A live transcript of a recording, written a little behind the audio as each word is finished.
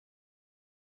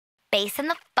bass in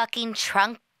the fucking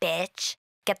trunk, bitch.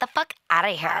 Get the fuck out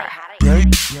of here.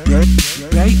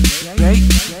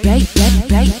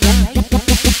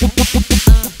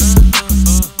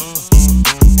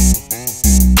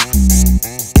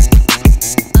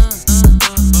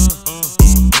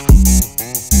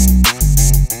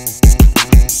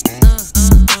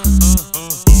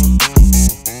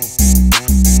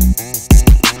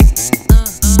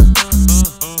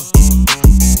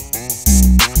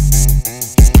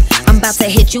 About to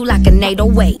hit you like an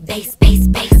 808. Bass, bass,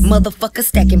 bass. Motherfucker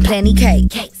stacking plenty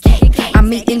cake.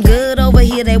 I'm eating good over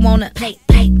here, they wanna Play,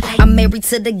 play, play. I'm married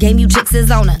to the game, you chicks is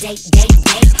on her.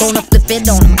 Gonna flip it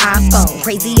on them, iPhone.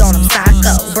 Crazy on them,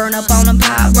 psycho. Burn up on them,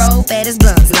 pyro. Fattest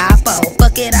blunts, lipo.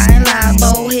 Fuck it, I ain't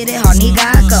liable. Hit it hard,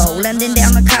 nigga, go. London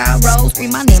down to Cairo.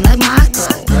 Scream my name like Michael.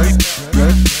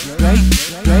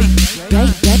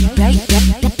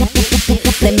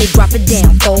 Let me drop it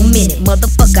down for a minute.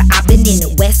 Motherfucker, I've been in the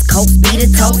West Coast. Beat a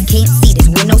toe, can't see this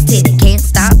windows tinted. Can't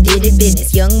stop, did it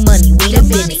business. Young money, we the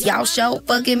business. Y'all show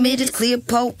fucking midgets, clear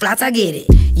pole, flights, I get it.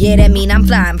 Yeah, that mean I'm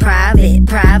flying private,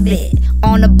 private.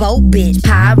 On a boat, bitch,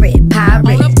 pirate,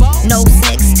 pirate. No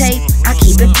sex tape, I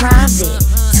keep it private.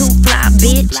 Too fly,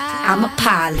 bitch, I'm a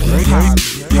pilot.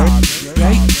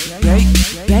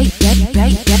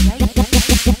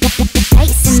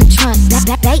 Bass in the trunk,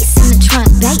 bass in the trunk,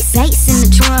 bass in the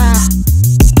trunk.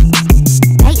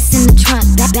 Bass in the trunk,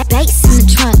 bass in the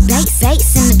trunk, bass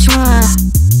in the trunk.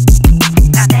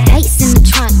 Bass in the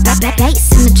trunk, bass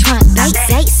in the trunk,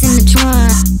 bass in the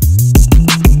trunk.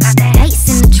 Bass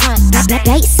in the trunk,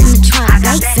 bass in the trunk,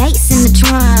 bass in the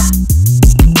trunk.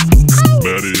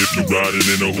 Matter if you riding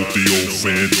in a hoopty old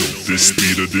Phantom. This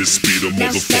speed, a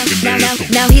motherfucking anthem.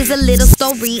 Now here's a little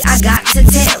story I got to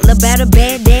tell about a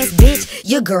badass bitch,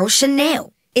 your girl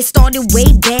Chanel. It started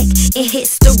way back in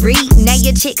history. Now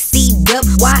your chick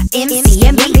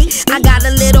C-W-Y-M-C-M-B. I got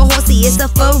a little horsey, it's a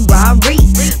Ferrari.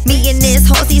 Me and this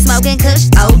horsey smoking Kush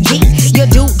OG. Your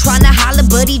dude tryna holler,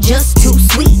 but he just too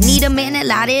sweet. Need a man to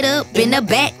light it up in the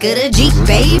back of the Jeep,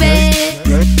 baby.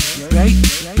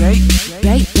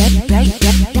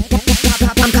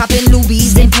 I'm copping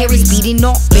Lubies in Paris, speeding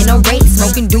off in a race.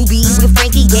 Smoking doobies with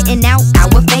Frankie, getting out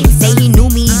our face. Say he knew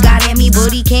me, got at me,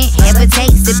 but he can't have a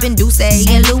taste. Sipping Douce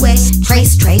and Louis,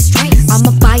 trace. I'm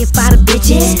a firefighter,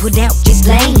 bitches. Put out your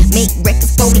flame, make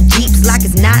records for the Jeeps like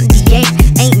it's 98.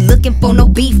 Ain't looking for no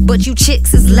beef, but you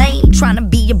chicks is lame. Tryna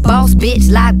be your boss, bitch,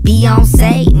 like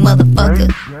Beyonce, motherfucker.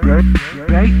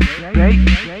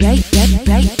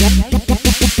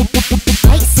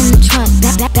 Bass in the trunk,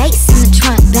 bass in the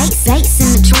trunk, bass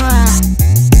in the trunk.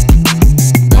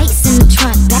 Bass in the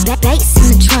trunk, bass in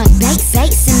the trunk, bass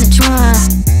in the trunk.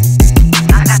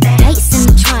 Bass in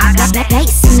the trunk,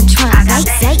 bass in the trunk,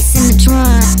 bass in the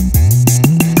trunk.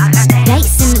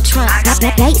 Bass in the trunk,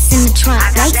 bass in the trunk,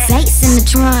 bass in the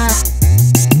trunk.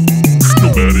 No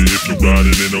matter if you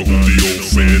riding in a hoopty old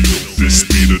Phantom. This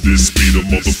speed, a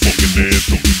motherfucking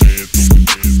anthem.